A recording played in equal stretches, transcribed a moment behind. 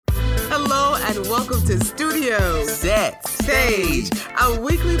and welcome to Studio Set Stage, a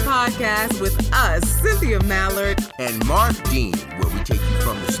weekly podcast with us, Cynthia Mallard and Mark Dean, where we take you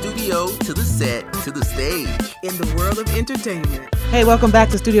from the studio to the set to the stage in the world of entertainment. Hey, welcome back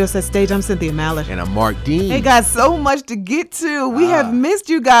to Studio Set Stage. I'm Cynthia Mallard. And I'm Mark Dean. Hey, guys, so much to get to. We have missed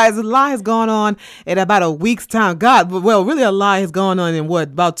you guys. A lot has gone on in about a week's time. God, well, really a lot has gone on in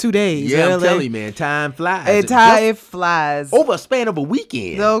about 2 days? Yeah, really? I'm telling you, man, time flies. It flies. Over a span of a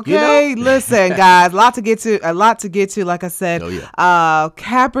weekend. Okay, you know? Listen, guys, a lot to get to. Like I said,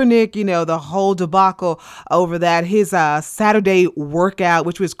 Kaepernick, the whole debacle over that, his Saturday workout,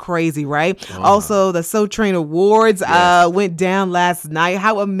 which was crazy, right? Also, the Soul Train Awards went down last night.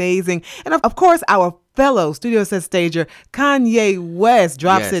 How amazing. And of course, our fellow Studio Set Stager Kanye West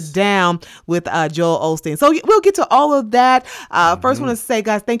drops it down with Joel Osteen. So we'll get to all of that. First, want to say,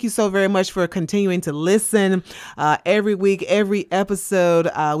 guys, thank you so very much for continuing to listen every week, every episode.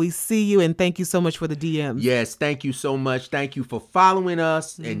 We see you, and thank you so much for the DMs. Yes, thank you so much. Thank you for following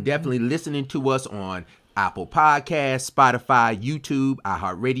us and definitely listening to us on Apple Podcasts, Spotify, YouTube,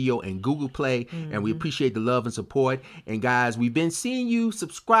 iHeartRadio, and Google Play. And we appreciate the love and support. And guys, we've been seeing you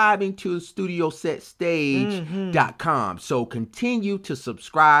subscribing to StudioSetStage.com. So continue to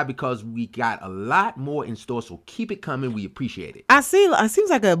subscribe because we got a lot more in store. So keep it coming. We appreciate it. It seems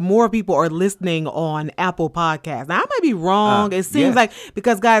like more people are listening on Apple Podcasts. Now, I might be wrong. It seems like,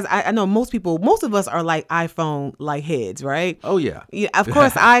 because guys, I know most of us are like iPhone like heads, right? Oh, yeah. Yeah, of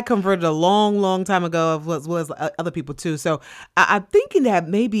course, I converted a long time ago, as well as other people too. So I'm thinking that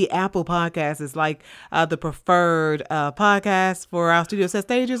maybe Apple Podcasts is like the preferred podcast for our Studio Set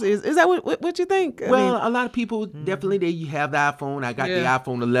Stages. Is that what you think? A lot of people definitely, they have the iPhone. I got the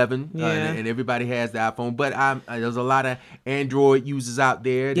iPhone 11 and everybody has the iPhone, but there's a lot of Android users out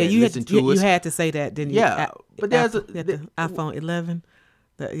there that listen to us. You had to say that, didn't you? Yeah, but there's the iPhone 11.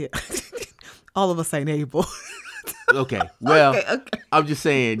 All of us ain't able. Okay, well, okay. I'm just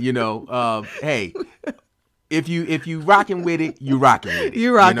saying, hey, if you rocking with it, you rocking with it.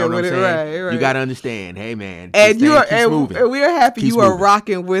 You rocking know what with I'm it, saying? right. You got to understand, hey man, and we are happy Keeps you are moving.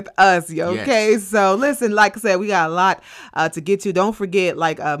 rocking with us. Okay, Yes. So listen, like I said, we got a lot to get to. Don't forget,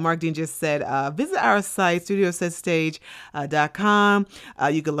 like Mark Dean just said, visit our site StudioSetStage.com.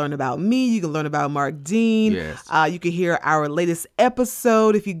 You can learn about me. You can learn about Mark Dean. Yes. You can hear our latest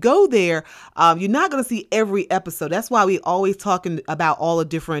episode. If you go there, you're not going to see every episode. That's why we always talking about all the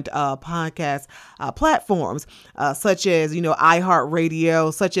different podcast platforms, such as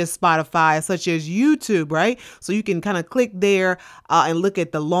iHeartRadio, such as Spotify, such as YouTube, right? So you can kind of click there and look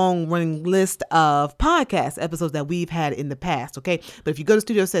at the long running list of podcast episodes that we've had in the past. Okay, but if you go to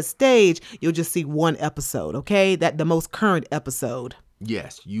Studio Set Stage, you'll just see one episode. Okay, that the most current episode.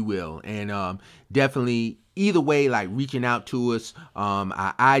 Yes, you will, and definitely. Either way, like reaching out to us,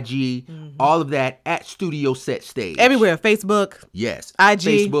 our IG, all of that at Studio Set Stage. Everywhere, Facebook. Yes.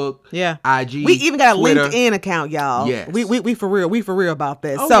 IG. Facebook. Yeah. IG. We even got a Twitter. LinkedIn account, y'all. Yes. We for real. We for real about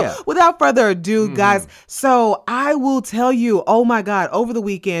this. Oh, So yeah. without further ado, guys, so I will tell you, oh my God, over the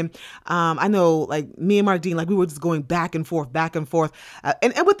weekend, I know like me and Mark Dean, like we were just going back and forth,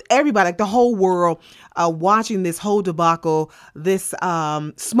 and with everybody, like the whole world, watching this whole debacle, this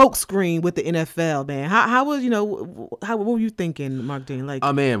smoke screen with the NFL, man. How was, what were you thinking, Mark Dean? Like,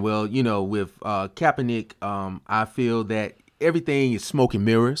 Oh man, well, with Kaepernick, I feel that everything is smoke and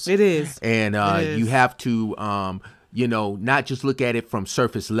mirrors. It is. And It is. you have to, not just look at it from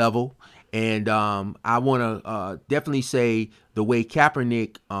surface level. And I want to definitely say the way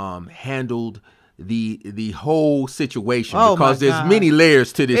Kaepernick handled the whole situation, because there's many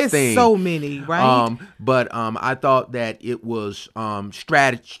layers to this thing. It's so many, right? But I thought that it was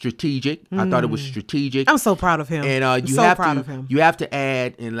strategic. I thought it was strategic. I'm so proud of him. And you have to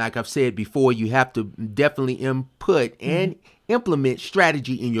add, and like I've said before, you have to definitely input and implement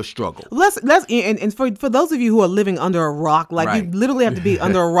strategy in your struggle. Let's and for those of you who are living under a rock, like Right. you literally have to be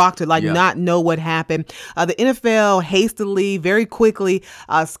under a rock to not know what happened. The NFL hastily, very quickly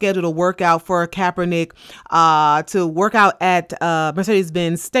scheduled a workout for Kaepernick to work out at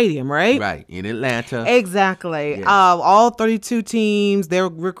Mercedes-Benz Stadium, right? Right, in Atlanta. Exactly. Yes. All 32 teams, their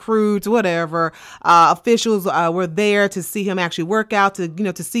recruits, whatever, officials were there to see him actually work out,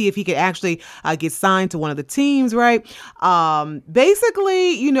 to see if he could actually get signed to one of the teams, right?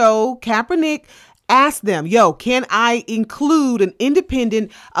 Basically, Kaepernick asked them, can I include an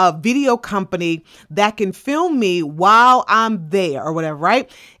independent video company that can film me while I'm there or whatever, right?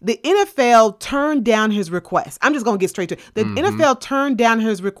 The NFL turned down his request. I'm just going to get straight to it. The NFL turned down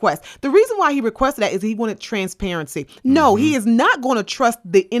his request. The reason why he requested that is he wanted transparency. No, he is not going to trust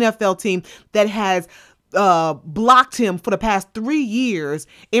the NFL team that has blocked him for the past 3 years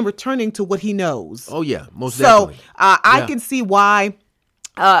in returning to what he knows. Oh yeah, most definitely. So I can see why.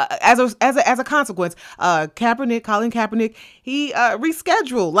 As a consequence, Colin Kaepernick, he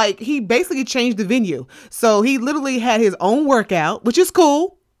rescheduled. Like, he basically changed the venue. So he literally had his own workout, which is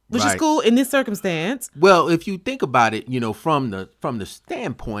cool. Which is cool in this circumstance. Well, if you think about it, from the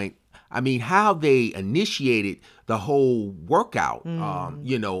standpoint, I mean, how they initiated the whole workout,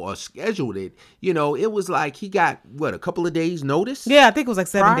 or scheduled it, it was like he got, a couple of days notice? Yeah, I think it was like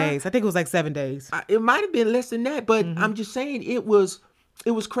 7 days. I think it was like 7 days. It might have been less than that, but I'm just saying it was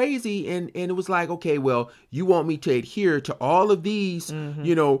crazy. And it was like, okay, well, you want me to adhere to all of these,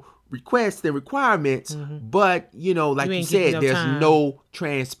 requests and requirements, but like you said, there's no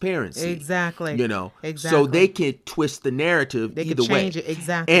transparency. Exactly. So they can twist the narrative either way. They can change it.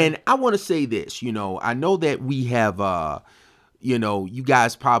 Exactly. And I want to say this, I know that we have, you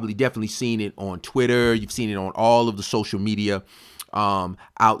guys probably definitely seen it on Twitter. You've seen it on all of the social media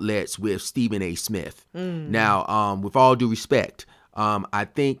outlets with Stephen A. Smith. Now, with all due respect, I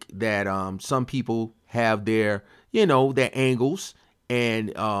think that some people have their angles,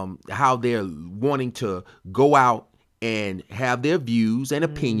 and how they're wanting to go out and have their views and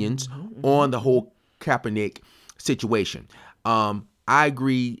opinions on the whole Kaepernick situation. I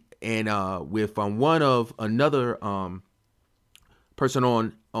agree, and with another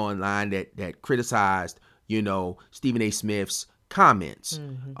person online that criticized, Stephen A. Smith's comments.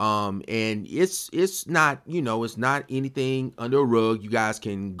 And it's not, it's not anything under a rug. You guys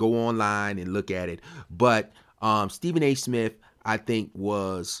can go online and look at it. But Stephen A. Smith, I think,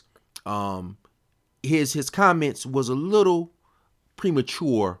 was his comments was a little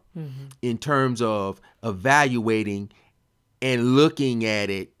premature in terms of evaluating and looking at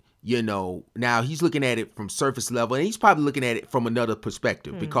it. Now he's looking at it from surface level, and he's probably looking at it from another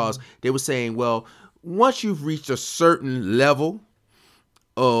perspective, because they were saying, well, once you've reached a certain level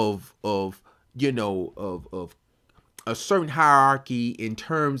of a certain hierarchy in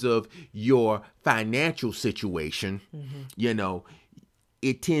terms of your financial situation,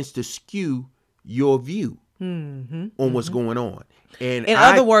 it tends to skew your view on what's going on. And in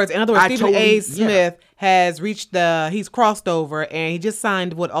other words, Stephen A. Smith has reached he's crossed over, and he just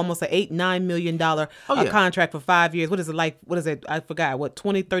signed almost an $8-9 million contract for 5 years. What is it like? What is it? I forgot.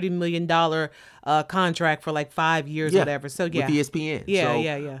 $20-30 million contract for like 5 years, whatever. So with ESPN.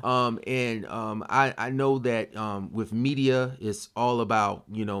 Yeah. I know that with media, it's all about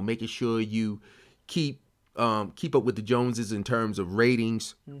making sure you keep up with the Joneses in terms of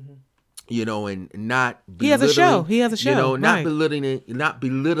ratings. And not belittling, he has a show. Not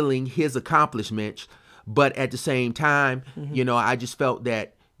belittling his accomplishments, but at the same time, I just felt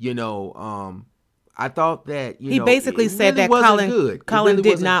that, I thought that, he basically said really that Colin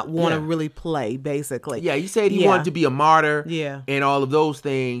did not want to really play, basically. Yeah, he said he wanted to be a martyr, and all of those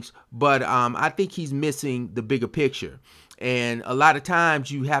things, but I think he's missing the bigger picture. And a lot of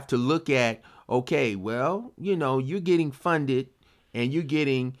times you have to look at, okay, well, you're getting funded and you're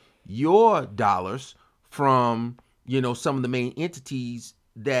getting your dollars from, some of the main entities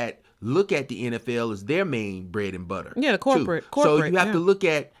that look at the NFL as their main bread and butter. Yeah, corporate. So you have to look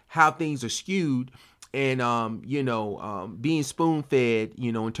at how things are skewed, and, being spoon-fed,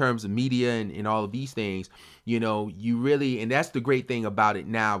 in terms of media and all of these things, you really, and that's the great thing about it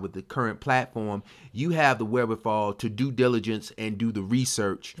now with the current platform, you have the wherewithal to do diligence and do the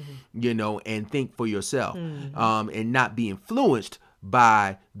research, and think for yourself, and not be influenced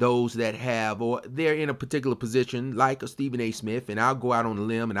by those that have, or they're in a particular position like a Stephen A. Smith, and I'll go out on a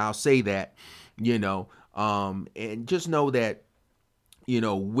limb and I'll say that, and just know that,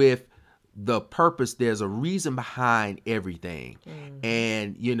 with the purpose, there's a reason behind everything.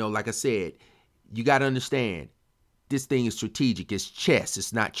 And, like I said, you got to understand, this thing is strategic. It's chess.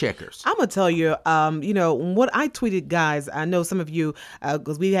 It's not checkers. I'm going to tell you, what I tweeted, guys, I know some of you,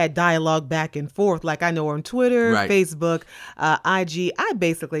 because we had dialogue back and forth, like I know on Twitter, Facebook, IG. I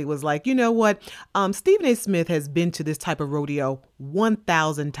basically was like, you know what? Stephen A. Smith has been to this type of rodeo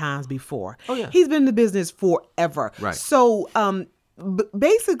 1,000 times before. Oh, yeah. He's been in the business forever. Right. So,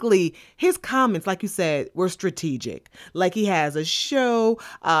 basically, his comments, like you said, were strategic. Like, he has a show.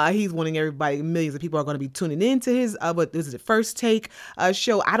 He's wanting everybody, millions of people are going to be tuning into his, but this is the First Take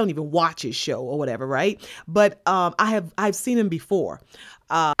show. I don't even watch his show or whatever, right? But I've seen him before.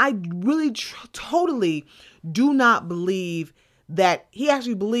 I really totally do not believe that he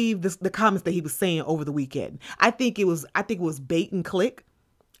actually believed the comments that he was saying over the weekend. I think it was bait and click.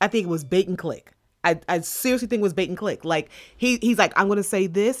 I seriously think it was bait and click. Like he's like, I'm going to say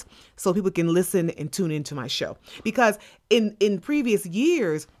this so people can listen and tune into my show. Because in previous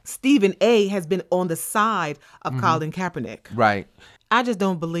years, Stephen A. has been on the side of Colin Kaepernick. Right. I just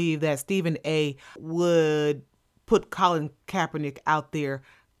don't believe that Stephen A. would put Colin Kaepernick out there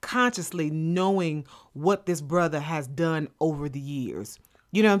consciously knowing what this brother has done over the years.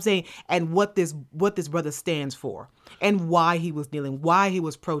 You know what I'm saying? And what this brother stands for and why he was kneeling, why he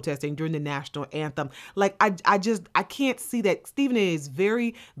was protesting during the national anthem. Like, I can't see that. Stephen A. is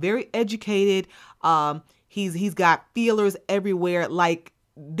very, very educated. He's got feelers everywhere. Like,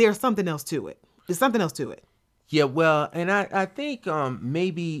 there's something else to it. There's something else to it. Yeah, well, and I think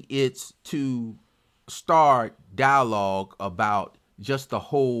maybe it's to start dialogue about just the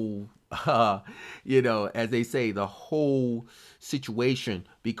whole, as they say, the whole situation,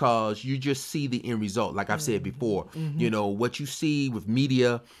 because you just see the end result. Like I've said before, what you see with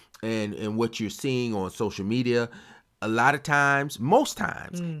media and what you're seeing on social media, a lot of times, most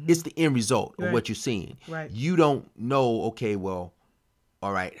times, it's the end result of what you're seeing. Right. You don't know, okay, well,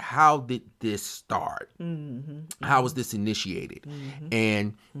 all right, how did this start? How was this initiated?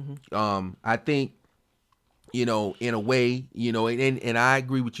 And I think, in a way, and I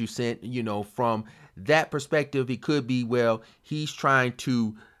agree with you, Sent, from that perspective, it could be, well, he's trying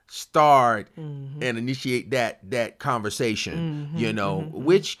to start and initiate that conversation,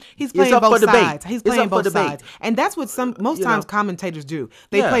 which he's playing is up both for debate. sides. He's playing both sides. And that's what most times commentators do.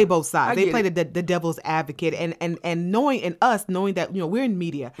 They play both sides. They play the devil's advocate and knowing that, we're in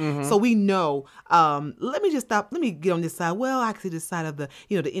media. So we know, let me get on this side. Well, I can see the side of the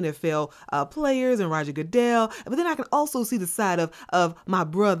NFL players and Roger Goodell, but then I can also see the side of my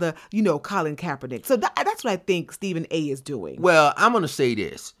brother, Colin Kaepernick. So that's what I think Stephen A. is doing. Well, I'm going to say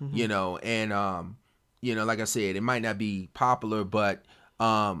this. And like I said, it might not be popular, but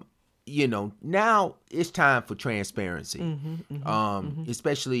now it's time for transparency,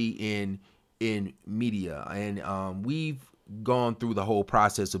 especially in media. And we've gone through the whole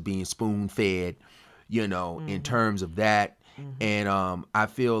process of being spoon-fed, in terms of that. And I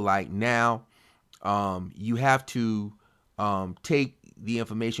feel like now you have to take the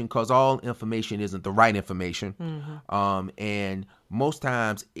information, because all information isn't the right information. And most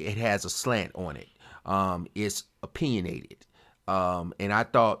times it has a slant on it. It's opinionated. And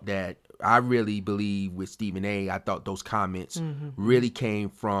I really believe with Stephen A., I thought those comments really came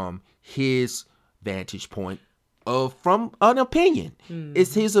from his vantage point from an opinion.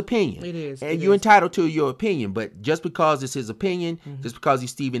 It's his opinion. It is. And you're entitled to your opinion, but just because it's his opinion, just because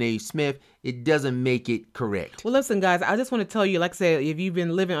he's Stephen A. Smith, it doesn't make it correct. Well, listen, guys, I just want to tell you, like I said, if you've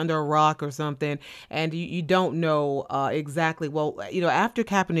been living under a rock or something and you don't know exactly, after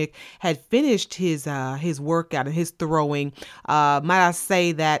Kaepernick had finished his workout and his throwing, might I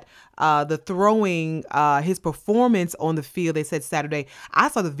say that the throwing, his performance on the field, they said Saturday, I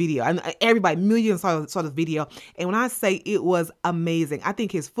saw the video, and everybody, millions saw the video. And when I say it was amazing, I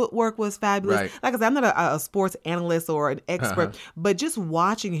think his footwork was fabulous. Right. Like I said, I'm not a sports analyst or an expert, but just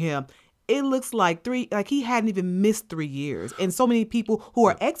watching him, it looks like he hadn't even missed 3 years. And so many people who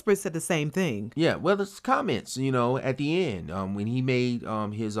are experts said the same thing. Yeah, well, it's comments, at the end, when he made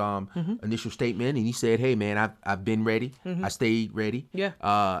his initial statement, and he said, hey, man, I've been ready. I stayed ready. Yeah.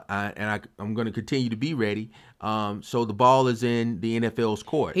 I'm going to continue to be ready. So the ball is in the NFL's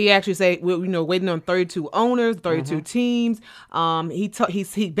court. He actually said, waiting on 32 owners, 32 teams.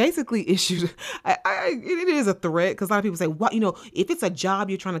 He basically issued, it is a threat, because a lot of people say, if it's a job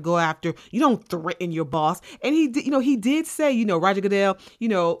you're trying to go after, you don't threaten your boss. And he did say, Roger Goodell,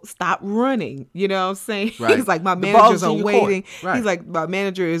 stop running. You know what I'm saying? Right. He's like, my managers are waiting. Right. He's like, my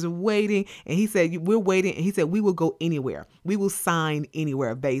manager is waiting. And he said, we're waiting. And he said, we will go anywhere. We will sign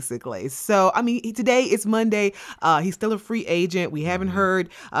anywhere, basically. So, today it's Monday. He's still a free agent. We haven't heard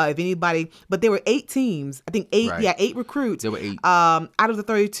if anybody, but there were 8 teams. I think 8. Right. Yeah, 8 recruits. There were 8 out of the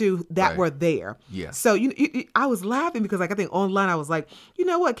 32 that were there. Yeah. So I was laughing because I think online I was like, you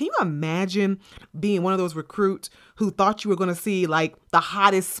know what? Can you imagine being one of those recruits who thought you were going to see like the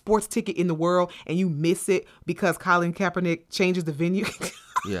hottest sports ticket in the world and you miss it because Colin Kaepernick changes the venue?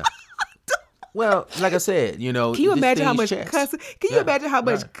 Yeah. Well, like I said, can you imagine how much cussing? Can you imagine how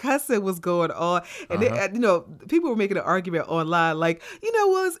much cussing was going on? And people were making an argument online, like,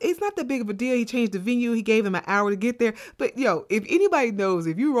 it's not that big of a deal. He changed the venue. He gave them an hour to get there. But if anybody knows,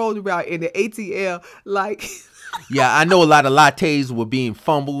 if you rolled around in the ATL, like. Yeah, I know a lot of lattes were being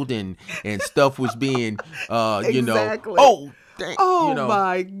fumbled and stuff was being, exactly. Oh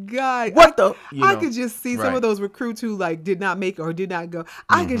my God. What I could just see some of those recruits who like did not make or did not go.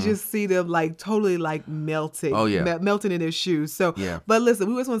 I could just see them like totally like melting. Oh, yeah. Melting in their shoes. So, but listen,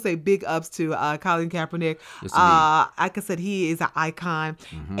 we just want to say big ups to Colin Kaepernick. Yes, like I said, he is an icon,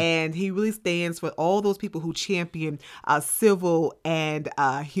 and he really stands for all those people who champion civil and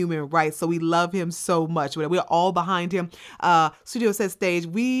human rights. So we love him so much. We're all behind him. Studio Set Stage,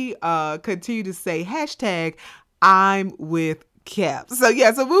 we continue to say hashtag I'm with Cap. So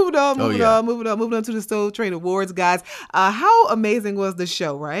moving on to the Soul Train Awards, guys. How amazing was the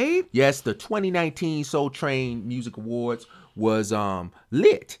show, right? Yes, the 2019 Soul Train Music Awards was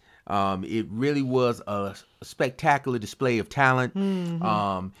lit. It really was a spectacular display of talent.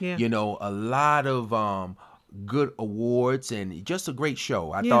 You know, a lot of good awards and just a great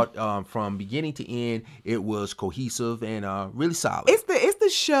show. I thought from beginning to end it was cohesive and really solid. It's the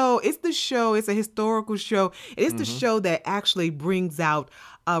show. It's a historical show. It's the show that actually brings out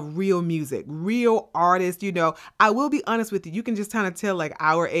real music, real artists. You know, I will be honest with you. You can just kind of tell like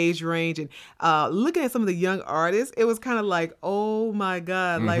our age range, and looking at some of the young artists, it was kind of like, oh my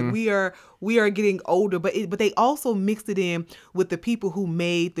God, like we are getting older. But they also mixed it in with the people who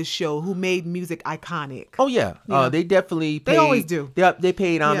made the show, who made music iconic. Oh yeah, they definitely paid, they always do. They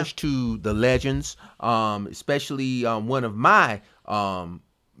paid homage to the legends, especially one of my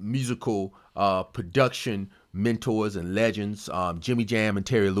musical production mentors and legends, Jimmy Jam and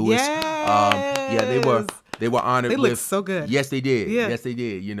Terry Lewis. Yes. They were honored. They looked so good. Yes, they did. Yeah. Yes, they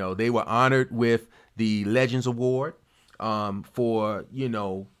did. You know, they were honored with the Legends Award for, you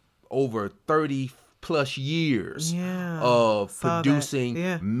know, over 30 plus years of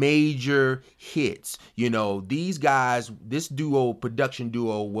producing major hits. You know, these guys, this production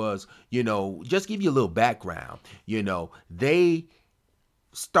duo was, you know, just give you a little background. You know, they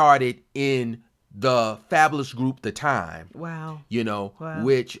started in the fabulous group The Time. Wow. You know,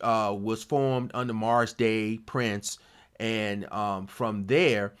 which was formed under Morris Day, Prince, and from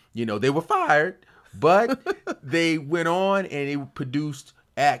there, you know, they were fired, but they went on and they produced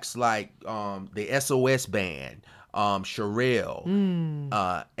acts like the SOS Band, Sherelle,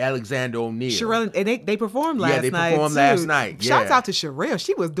 Alexander O'Neal. Sherelle, and they performed last night. Yeah, they performed last night. Shouts out to Sherelle.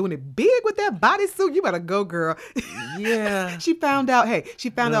 She was doing it big with that bodysuit. You better go, girl. Yeah. She found out,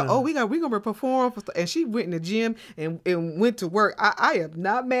 oh, we're gonna perform, and she went in the gym and went to work. I am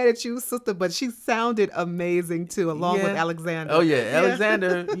not mad at you, sister, but she sounded amazing too, along with Alexander. Oh yeah,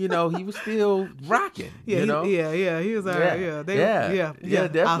 Alexander, you know, he was still rocking. Yeah, you know? He was all right. Yeah,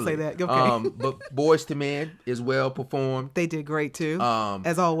 definitely. I'll say that. Okay. But Boyz II Men is well performed. They did great too,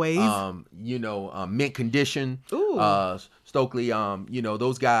 as always. You know, Mint Condition, Ooh. Stokely, you know,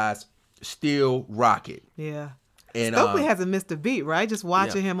 those guys still rock it. Yeah. And Stokely hasn't missed a beat, right? Just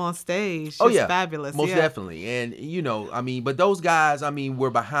watching him on stage. Just fabulous. Most definitely. And, you know, I mean, but those guys, I mean, were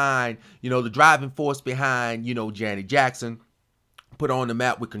behind, you know, the driving force behind, you know, Janet Jackson, put on the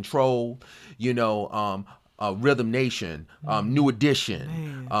map with Control, you know, Rhythm Nation, New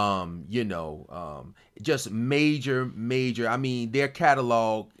Edition, you know, just major, I mean, their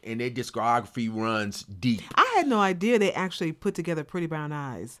catalog and their discography runs deep. I had no idea they actually put together Pretty Brown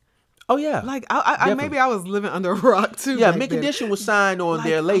Eyes. Oh yeah, like I maybe I was living under a rock too. Yeah, Mint Condition was signed on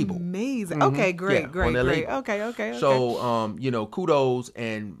their label. Amazing. Mm-hmm. Okay, great. Okay. So you know, kudos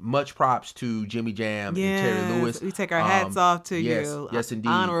and much props to Jimmy Jam and Terry Lewis. We take our hats off to you. Yes, indeed.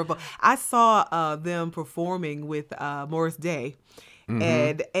 Honorable. I saw them performing with Morris Day. Mm-hmm.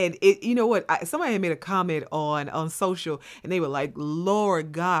 And it, you know what? Somebody had made a comment on social, and they were like,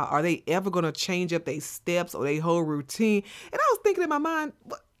 "Lord God, are they ever going to change up their steps or their whole routine?" And I was thinking in my mind,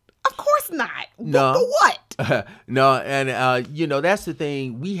 of course not. No. What? No, and you know, that's the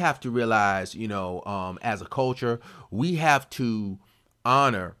thing. We have to realize, you know, as a culture, we have to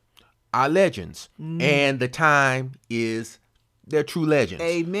honor our legends, and The Time is their true legends.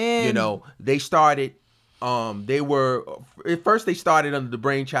 Amen. You know, they started. They were at first they started under the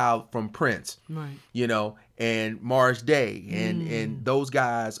brainchild from Prince, right? You know, and Morris Day, and those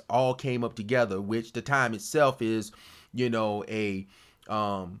guys all came up together. Which The Time itself is, you know,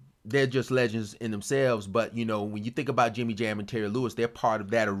 they're just legends in themselves. But you know, when you think about Jimmy Jam and Terry Lewis, they're part of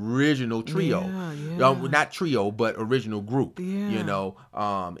that original trio. Not trio, but original group. Yeah. You know,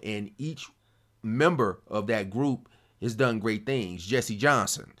 and each member of that group has done great things. Jesse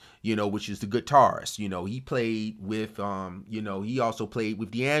Johnson, you know, which is the guitarist, you know, he played with, you know, he also played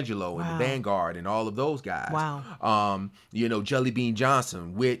with D'Angelo and the Vanguard and all of those guys. Wow. You know, Jelly Bean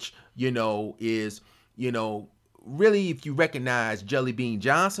Johnson, which, you know, is, you know, really, if you recognize Jelly Bean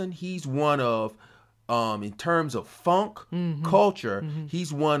Johnson, he's one of in terms of funk culture,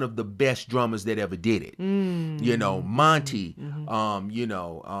 he's one of the best drummers that ever did it. You know, Monty,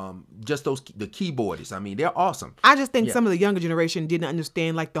 just the keyboardists. I mean, they're awesome. I just think some of the younger generation didn't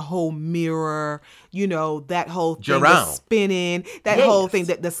understand like the whole mirror, you know, that whole thing, the spinning, that whole thing,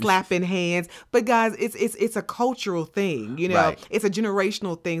 that the slapping hands. But guys, it's a cultural thing, you know, it's a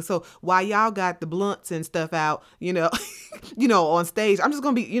generational thing. So while y'all got the blunts and stuff out, you know, on stage, I'm just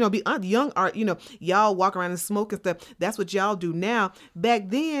gonna be young art, y'all walk around and smoke and stuff. That's what y'all do now. Back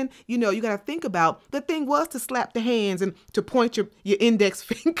then, you got to think about, the thing was to slap the hands and to point your index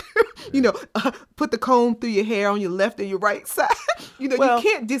finger, put the comb through your hair on your left and your right side. You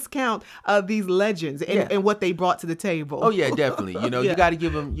can't discount these legends and what they brought to the table. Oh yeah, definitely. You got to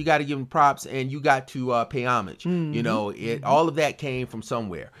give them props, and you got to pay homage. All of that came from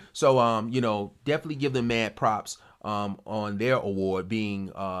somewhere. So definitely give them mad props on their award,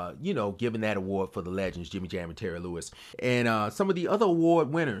 being given that award for the legends, Jimmy Jam and Terry Lewis. And some of the other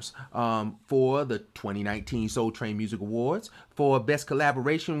award winners for the 2019 Soul Train Music Awards for Best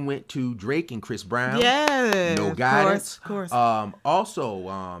Collaboration went to Drake and Chris Brown. Yeah, No Guidance. Of course.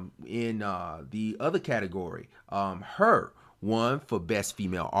 Also, in the other category, Her won for Best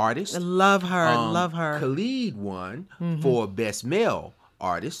Female Artist. I love her. Khalid won for Best Male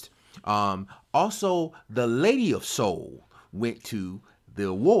Artist. Also, the Lady of Soul the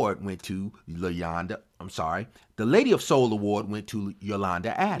award went to the Lady of Soul award went to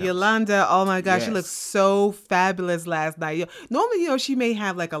Yolanda Adams. Yolanda, oh my gosh, she looked so fabulous last night. Normally, she may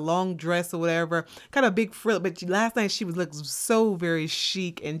have like a long dress or whatever, kind of big frill, but last night she was looking so very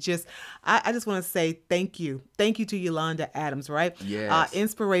chic and just, I just want to say thank you. Thank you to Yolanda Adams, right? Yes.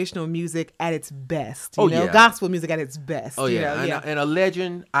 Inspirational music at its best. Gospel music at its best. Oh, yeah. And a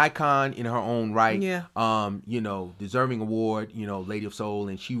legend, icon in her own right. Yeah. Deserving award, Lady of Soul,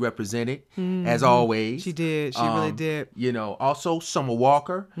 and she represented as always. She did. She really did. Also Summer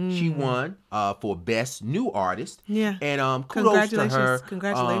Walker, she won for Best New Artist. Yeah. And kudos to her.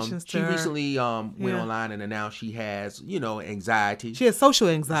 Congratulations to her. She recently went online and announced she has, anxiety. She has social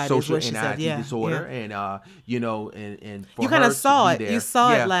anxiety. Social is what anxiety she said. disorder. Yeah. And for you kind of saw it. There, you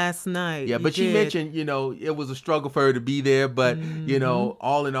saw it last night. Yeah, but she mentioned, it was a struggle for her to be there. But,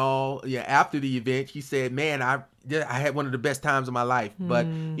 all in all, after the event, she said, man, I had one of the best times of my life. But,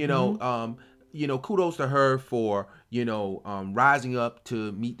 kudos to her for, rising up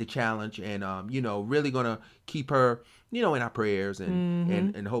to meet the challenge and, really going to keep her, in our prayers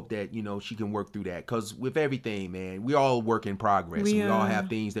and hope that, she can work through that. Because with everything, man, we all work in progress. We all have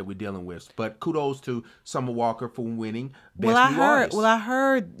things that we're dealing with. But kudos to Summer Walker for winning Best New Artist. I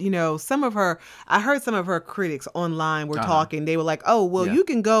heard, some of her critics online were talking. They were like, oh, well, you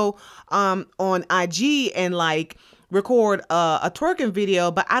can go on IG and like record a twerking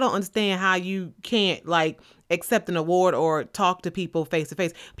video, but I don't understand how you can't like accept an award or talk to people face to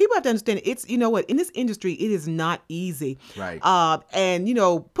face. People have to understand it's, in this industry, it is not easy. Right. And,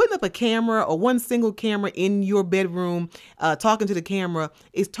 putting up a camera or one single camera in your bedroom, talking to the camera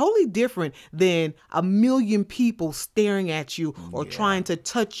is totally different than a million people staring at you or trying to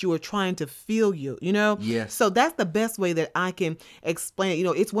touch you or trying to feel you, Yes. So that's the best way that I can explain it.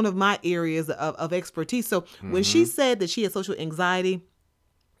 It's one of my areas of expertise. So when she said that she had social anxiety,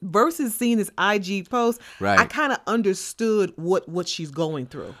 versus seeing this IG post, I kind of understood what she's going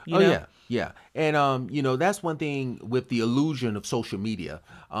through. You know? Yeah. And, that's one thing with the illusion of social media.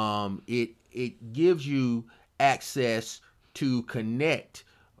 It gives you access to connect.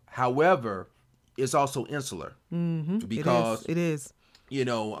 However, it's also insular. Because it is.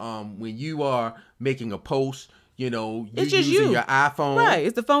 When you are making a post, you're it's just using your iPhone. Right.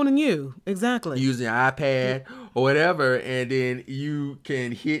 It's the phone and you. Exactly. Using your iPad or whatever, and then you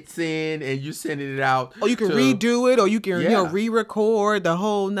can hit send and you're sending it out. Or you can redo it, or you can re-record the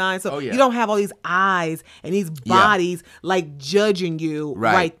whole nine. So you don't have all these eyes and these bodies like judging you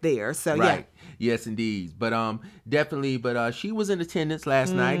right there. So yeah. Yes, indeed. But definitely. But she was in attendance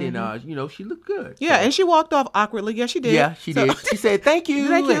last night, and she looked good. Yeah, and she walked off awkwardly. Yeah, she did. Yeah, she did. She said, "Thank you."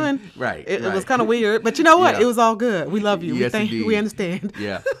 Thank you. It was kind of weird, but you know what? It was all good. We love you. Yes, we understand.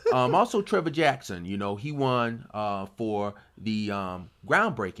 Yeah. Also, Trevor Jackson. He won for the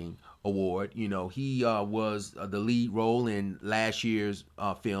groundbreaking award. He was the lead role in last year's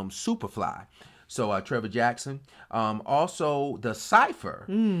film Superfly. So Trevor Jackson, also the Cypher,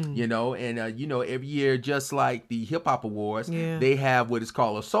 and every year, just like the Hip Hop Awards, they have what is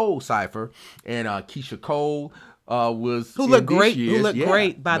called a Soul Cypher, and Keisha Cole who looked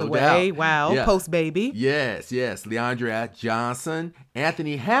great, by the way. Doubt. Wow, Post Baby. Yes, Leandra Johnson,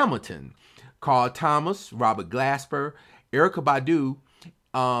 Anthony Hamilton, Carl Thomas, Robert Glasper, Erykah Badu,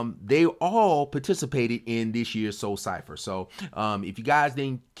 they all participated in this year's Soul Cypher. So if you guys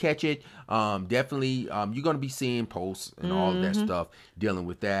didn't catch it, definitely you're going to be seeing posts and all of that stuff dealing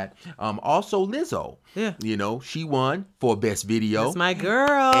with that. Also, Lizzo, she won for Best Video. That's my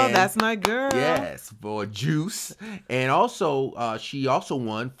girl. That's my girl. Yes, for Juice. And also, she also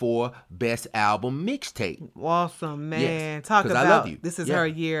won for Best Album Mixtape. Awesome, man. Yes, Talk about, I love you. This is her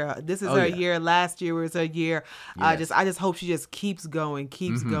year. This is her year. Last year was her year. Yes. I just hope she just keeps going.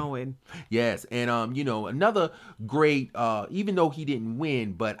 Going. Yes, and another great, even though he didn't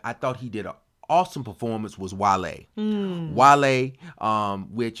win, but I thought he did an awesome performance was Wale. Wale,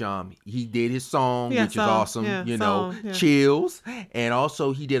 which he did his song, which is awesome. Chills, and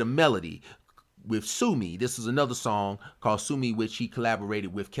also he did a melody with Sue Me. This is another song called Sue Me, which he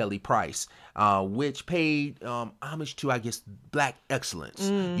collaborated with Kelly Price, which paid homage to, I guess, Black excellence,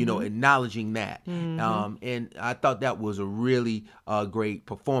 acknowledging that. And I thought that was a really great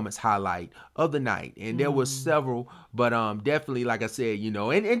performance highlight of the night. And there was several, but definitely, like I said,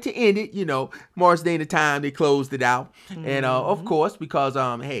 and to end it, Morris Day and the Time, they closed it out. And of course, because,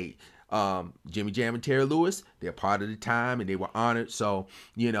 Jimmy Jam and Terry Lewis, they're part of the time and they were honored. So,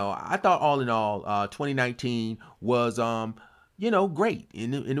 I thought all in all, 2019 was, great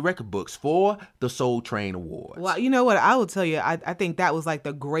in the record books for the Soul Train Awards. Well, you know what? I will tell you, I think that was like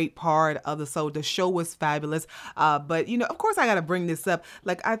the great part of the Soul. The show was fabulous. But, of course, I got to bring this up.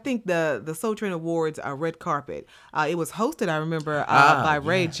 Like, I think the Soul Train Awards red carpet. It was hosted, I remember, by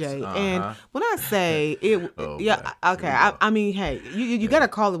Ray J. And when I say it, I mean, hey, you got to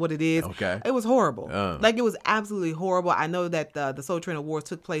call it what it is. Okay. It was horrible. Like, it was absolutely horrible. I know that the Soul Train Awards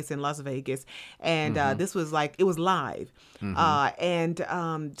took place in Las Vegas, and this was like, it was live.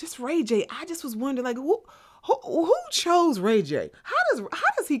 Just Ray J, I just was wondering, like, who chose Ray J? How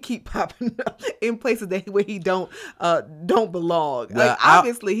does he keep popping up in places where he don't belong? Like,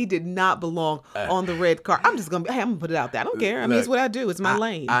 obviously he did not belong on the red carpet. I'm gonna put it out there. I don't care. I mean, it's what I do. It's my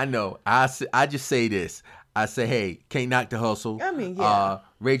lane. I know. I just say this. I say, hey, can't knock the hustle. I mean, yeah.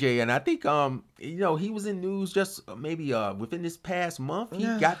 Ray J, and I think, he was in news just maybe within this past month. He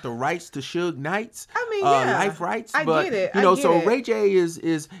got the rights to Suge Knight's life rights. I get it. So Ray J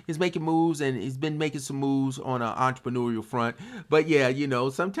is making moves, and he's been making some moves on an entrepreneurial front. But yeah,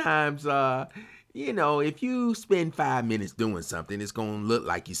 sometimes. If you spend 5 minutes doing something, it's going to look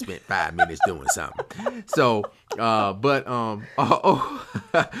like you spent 5 minutes doing something. So, all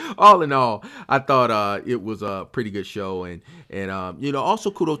in all, I thought it was a pretty good show. And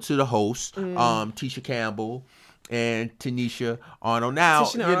also kudos to the host, Tisha Campbell and Tanisha Arnold. Now,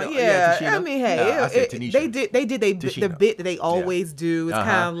 Tanisha. I mean, hey, they did the bit that they always do. It's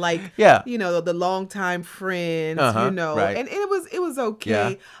kind of like, the longtime friends, right. and it was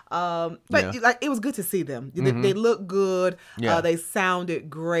okay. But like, it was good to see them. They look good. They sounded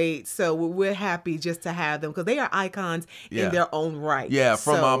great. So we're happy just to have them because they are icons in their own right. Yeah,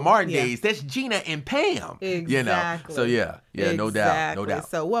 from Martin days. That's Gina and Pam. Exactly. So exactly. No doubt.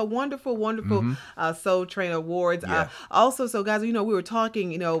 So wonderful Soul Train Awards. Also, so guys, we were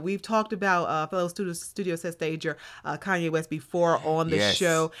talking. We've talked about fellow studio set stager Kanye West before on the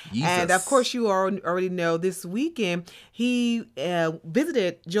show, and of course you already know this weekend he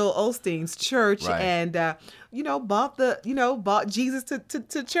visited Joel Osteen's church and bought Jesus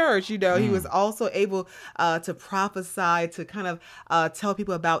to church. He was also able to prophesy, to kind of tell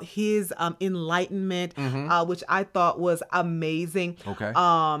people about his enlightenment, which I thought was amazing. Okay.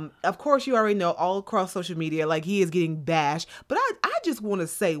 Of course, you already know all across social media, like, he is getting bashed. But I just want to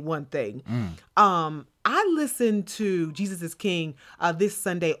say one thing. I listened to Jesus is King this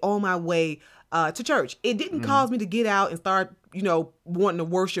Sunday on my way to church. It didn't cause me to get out and start, wanting to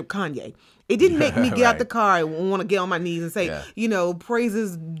worship Kanye. It didn't make me get out the car and want to get on my knees and say,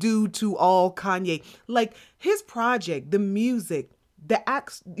 praises due to all Kanye. Like, his project, the music, the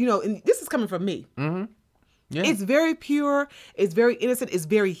acts, and this is coming from me. Yeah. It's very pure, it's very innocent, it's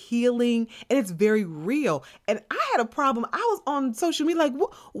very healing, and it's very real. And I had a problem. I was on social media like,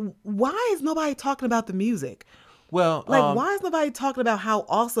 why is nobody talking about the music? Well, why is nobody talking about how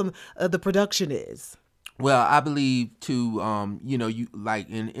awesome the production is? Well, I believe too, you like,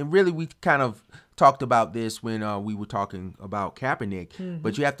 and really we kind of talked about this when we were talking about Kaepernick,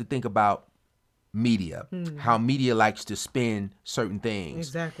 but you have to think about media, how media likes to spin certain things.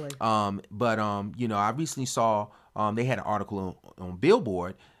 Exactly. But I recently saw they had an article on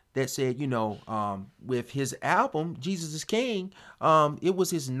Billboard that said, with his album Jesus is King, it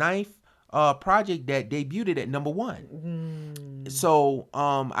was his ninth project that debuted at number one. So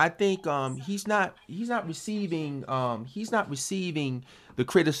I think he's not receiving the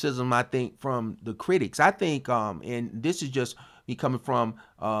criticism, I think, from the critics. I think and this is just me coming from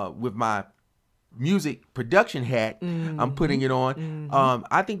with my music production hat, I'm putting it on.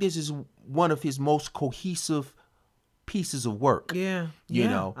 I think this is one of his most cohesive pieces of work. Yeah. You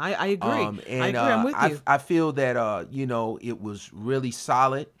know, I agree. And I agree. I'm with you. I feel that you know, it was really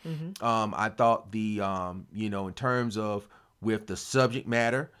solid. I thought the you know, in terms of with the subject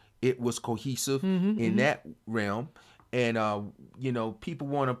matter, it was cohesive in that realm. And you know, people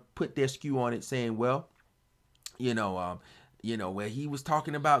want to put their skew on it, saying, well, you know, where he was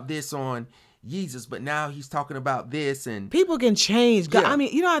talking about this on Jesus, but now he's talking about this, and people can change. Yeah. I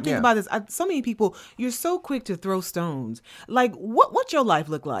mean, you know, I think about this. So many people, you're so quick to throw stones. Like, what's your life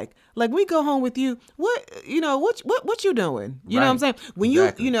look like? Like, we go home with you. What you doing? You know what I'm saying? When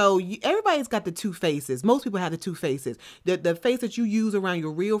you know, everybody's got the two faces. Most people have the two faces. The face that you use around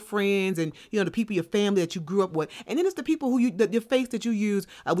your real friends, and you know, the people, your family that you grew up with, and then it's the people who the face that you use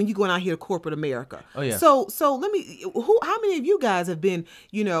when you going out here to corporate America. Oh yeah. So let me. How many of you guys have been,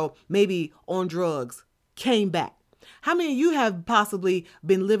 you know, maybe on drugs, came back? How many of you have possibly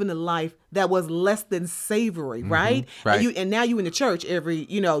been living a life that was less than savory, right? Right. And now you in the church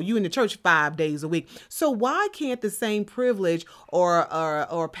you in the church 5 days a week. So why can't the same privilege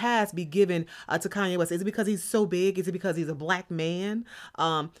or pass be given to Kanye West? Is it because he's so big? Is it because he's a black man?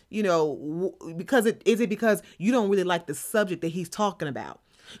 You know, is it because you don't really like the subject that he's talking about?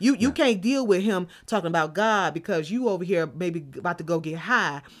 You can't deal with him talking about God because you over here maybe about to go get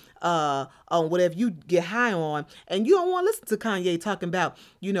high on whatever you get high on, and you don't want to listen to Kanye talking about,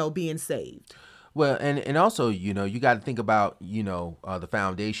 you know, being saved. Well, and also, you know, you got to think about, you know, the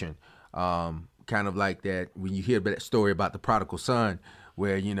foundation, kind of like that when you hear that story about the prodigal son,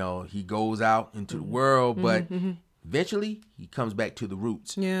 where, you know, he goes out into the world, but eventually he comes back to the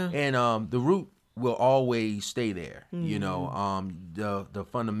roots. Yeah. And the root will always stay there, you know, the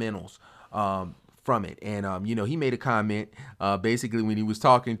fundamentals from it. And, you know, he made a comment basically when he was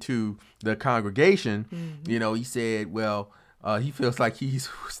talking to the congregation, you know, he said, well, he feels like he's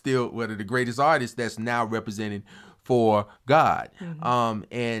still one of the greatest artists that's now representing for God.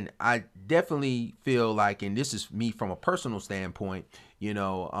 And I definitely feel like, and this is me from a personal standpoint, you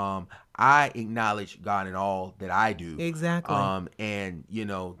know, I acknowledge God in all that I do. Exactly. And, you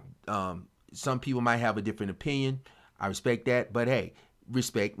know, some people might have a different opinion. I respect that, but hey,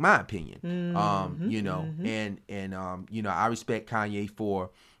 respect my opinion. You know, and you know, I respect Kanye for,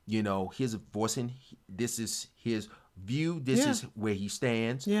 you know, his voicing. This is his view. This is where he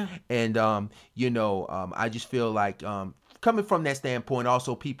stands. Yeah. And you know, I just feel like coming from that standpoint,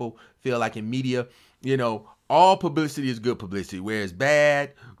 also people feel like in media, you know, all publicity is good publicity. Where it's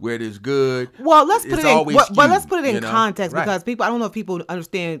bad, where it is good. Well, let's put it in. But let's put it in context, right. Because people, I don't know if people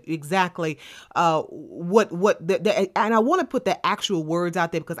understand exactly what and I want to put the actual words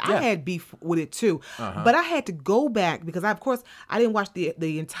out there because I had beef with it too. But I had to go back because I didn't watch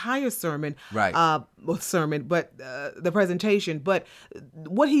the entire sermon. Right. But the presentation. But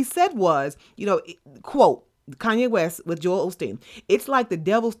what he said was, you know, quote, Kanye West with Joel Osteen. It's like the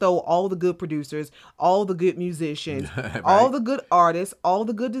devil stole all the good producers, all the good musicians, right. all the good artists, all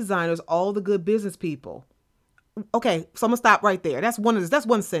the good designers, all the good business people. Okay, so I'm gonna stop right there. That's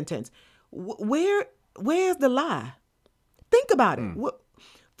one sentence. Where's the lie? Think about it.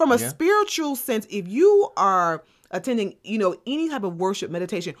 From a spiritual sense, if you are attending, you know, any type of worship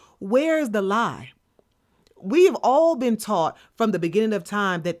meditation, where's the lie? We have all been taught from the beginning of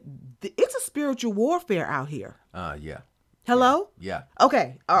time that it's a spiritual warfare out here. Yeah. Hello? Yeah.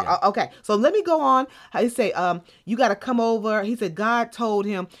 Okay. Okay. So let me go on. I say, you got to come over. He said, God told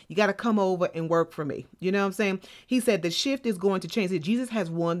him, you got to come over and work for me. You know what I'm saying? He said, the shift is going to change. He said, Jesus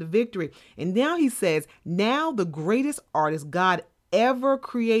has won the victory. And now he says, now the greatest artist God ever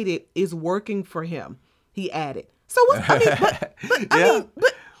created is working for him. He added. So what,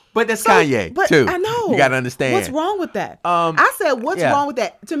 But that's Kanye, too. I know. You got to understand. What's wrong with that? I said, what's wrong with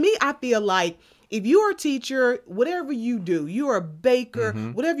that? To me, I feel like if you're a teacher, whatever you do, you're a baker,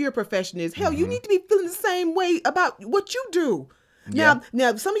 whatever your profession is, hell, you need to be feeling the same way about what you do. Now,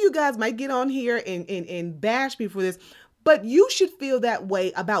 some of you guys might get on here and bash me for this, but you should feel that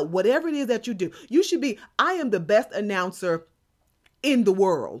way about whatever it is that you do. You should be, I am the best announcer in the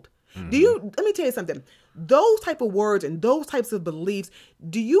world. Let me tell you something. Those type of words and those types of beliefs,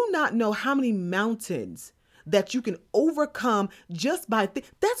 do you not know how many mountains that you can overcome just by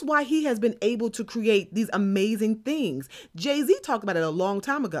that's why he has been able to create these amazing things. Jay-Z talked about it a long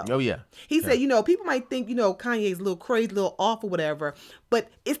time ago. Oh yeah. He said, you know, people might think, you know, Kanye's a little crazy, a little off or whatever, but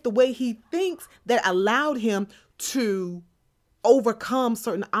it's the way he thinks that allowed him to overcome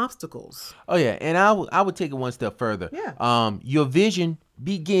certain obstacles. Oh yeah, and I would take it one step further. Yeah. Your vision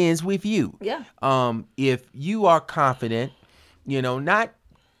begins with you. Yeah. If you are confident not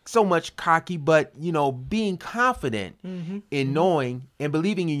so much cocky, but, being confident in knowing and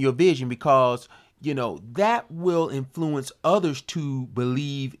believing in your vision, because, that will influence others to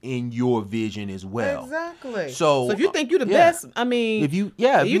believe in your vision as well. Exactly. So if you think you're the best, I mean, if you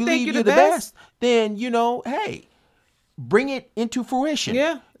think you're the best, then, hey, bring it into fruition.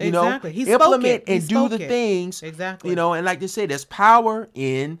 Yeah, exactly. Implement and do the things. Exactly. And like they say, there's power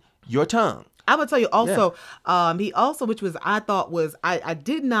in your tongue. I'm gonna tell you also, he also, which was, I thought was, I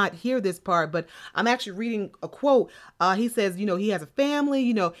did not hear this part, but I'm actually reading a quote. He says, he has a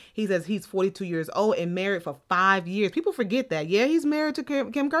family, he says he's 42 years old and married for 5 years. People forget that. Yeah, he's married to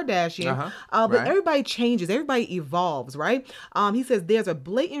Kim Kardashian, but everybody changes, everybody evolves, right? He says there's a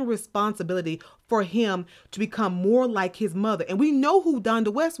blatant responsibility for him to become more like his mother. And we know who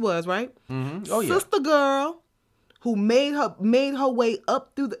Donda West was, right? Mm-hmm. Oh, yeah. Sister girl, who made her way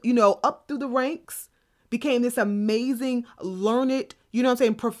up through the ranks, became this amazing, learned,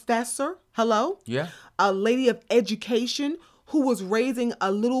 professor. Hello? Yeah. A lady of education who was raising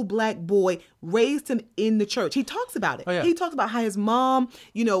a little black boy, raised him in the church. He talks about it. Oh, yeah. He talks about how his mom,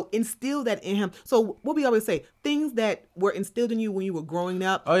 instilled that in him. So what we always say, things that were instilled in you when you were growing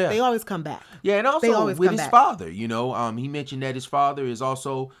up, they always come back. Yeah, and also with his father, he mentioned that his father is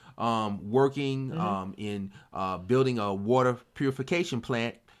also working in building a water purification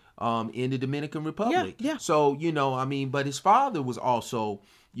plant in the Dominican Republic. Yeah. So, but his father was also,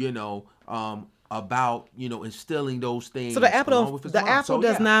 about, instilling those things. So the apple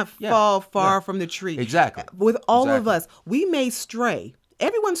does not fall far from the tree. Exactly. With all of us, we may stray.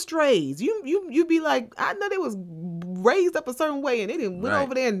 Everyone strays. You be like, I know they was raised up a certain way and they didn't went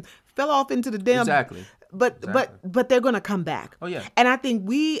over there and fell off into the damn. Exactly. But they're gonna come back. Oh yeah. And I think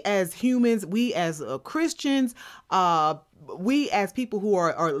we as humans, we as Christians, we as people who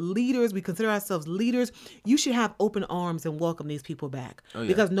are leaders, we consider ourselves leaders. You should have open arms and welcome these people back,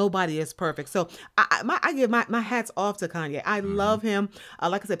 because nobody is perfect. So I give my hats off to Kanye. I love him.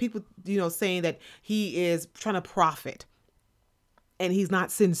 Like I said, people saying that he is trying to profit and he's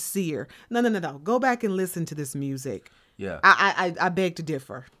not sincere. No. Go back and listen to this music. Yeah. I beg to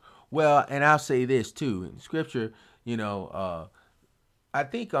differ. Well, and I'll say this too. In scripture, I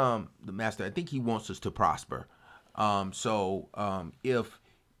think the master, I think he wants us to prosper. So if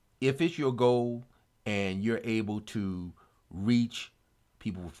it's your goal and you're able to reach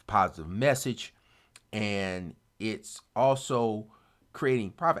people with positive message, and it's also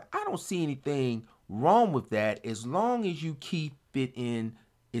creating profit, I don't see anything wrong with that, as long as you keep it in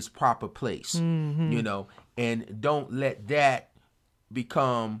its proper place, and don't let that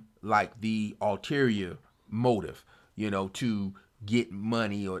become like the ulterior motive, to get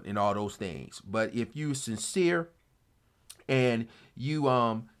money and all those things. But if you're sincere and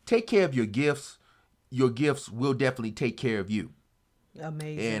you take care of your gifts will definitely take care of you.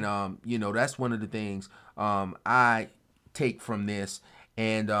 Amazing. And that's one of the things I take from this.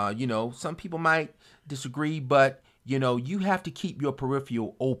 And some people might disagree, but you have to keep your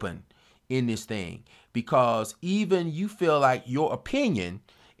peripheral open in this thing, because even you feel like your opinion,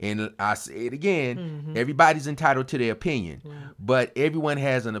 and I say it again, everybody's entitled to their opinion, but everyone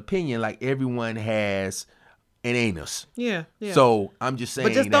has an opinion, like everyone has an anus. Yeah. So I'm just saying,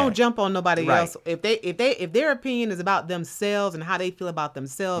 but just don't jump on nobody else. If their opinion is about themselves and how they feel about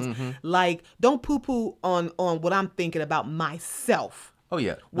themselves, like don't poo-poo on what I'm thinking about myself. Oh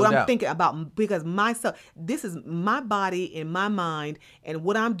yeah. What I'm thinking about, because myself, this is my body and my mind, and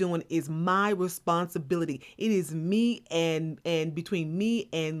what I'm doing is my responsibility. It is me and between me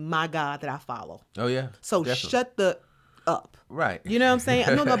and my God that I follow. Oh yeah. So definitely. Shut the up. Right. You know what I'm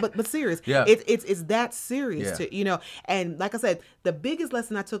saying? No, but serious. Yeah. It's that serious to, and like I said, the biggest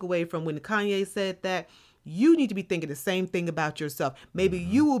lesson I took away from when Kanye said that, you need to be thinking the same thing about yourself. Maybe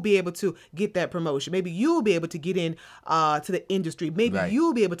you will be able to get that promotion. Maybe you will be able to get in to the industry. Maybe you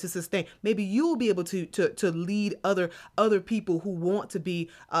will be able to sustain. Maybe you will be able to lead other people who want to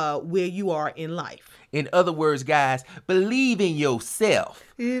be where you are in life. In other words, guys, believe in yourself.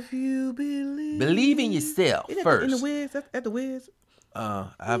 If you believe in yourself first. In the Wiz, at the Wiz.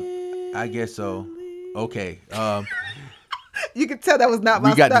 I guess so. Okay. You can tell that was not my.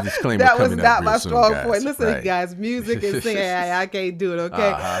 We got the disclaimer that coming was not up my real strong soon, point. Listen, right. guys, music and singing, I can't do it.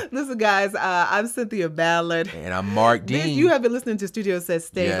 Okay, Listen, guys, I'm Cynthia Ballard, and I'm Mark Dean. You have been listening to Studio Set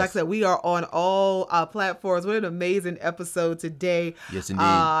Stage. Yes. Like I said, we are on all platforms. What an amazing episode today. Yes, indeed.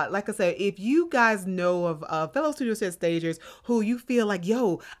 Like I said, if you guys know of fellow Studio Set Stagers who you feel like,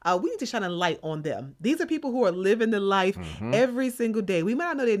 we need to shine a light on them. These are people who are living the life every single day. We might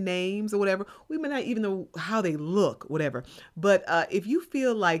not know their names or whatever. We might not even know how they look, whatever. But if you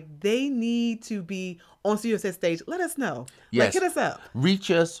feel like they need to be on Studio Set Stage, let us know. Yes. Hit us up. Reach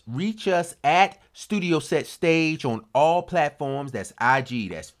us at Studio Set Stage on all platforms. That's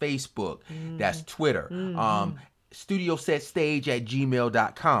IG, that's Facebook, that's Twitter.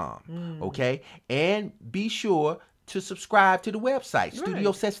 StudioSetStage@gmail.com. Okay? And be sure to subscribe to the website,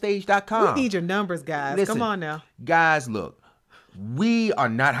 StudioSetStage.com. We need your numbers, guys. Listen, come on now. Guys, look. We are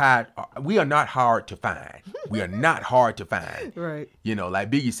not hard to find. We are not hard to find. Right. You know, like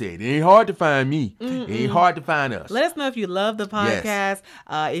Biggie said, it ain't hard to find me. It ain't hard to find us. Let us know if you love the podcast. Yes.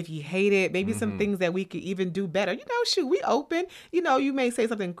 If you hate it, maybe some things that we could even do better. You know, shoot, we open. You know, you may say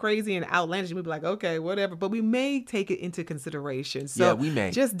something crazy and outlandish. We'll be like, okay, whatever. But we may take it into consideration. So yeah, we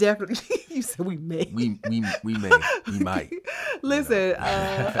may. Just definitely. You said we may. We may. We might. Listen,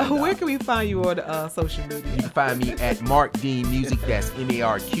 where can we find you on social media? You can find me at Mark Dean Music. That's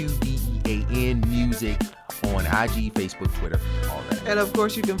MarkDean Music on IG, Facebook, Twitter, all that. And of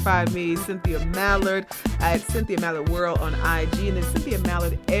course, you can find me, Cynthia Mallard, at Cynthia Mallard World on IG, and then Cynthia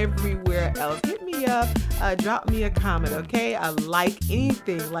Mallard everywhere else. Hit me up, drop me a comment, okay? I like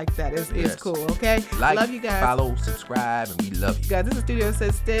anything like that. It's cool, okay? Like, love you guys. Follow, subscribe, and we love you. Guys, this is Studio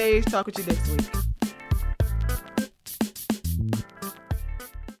Set Stage. Talk with you next week.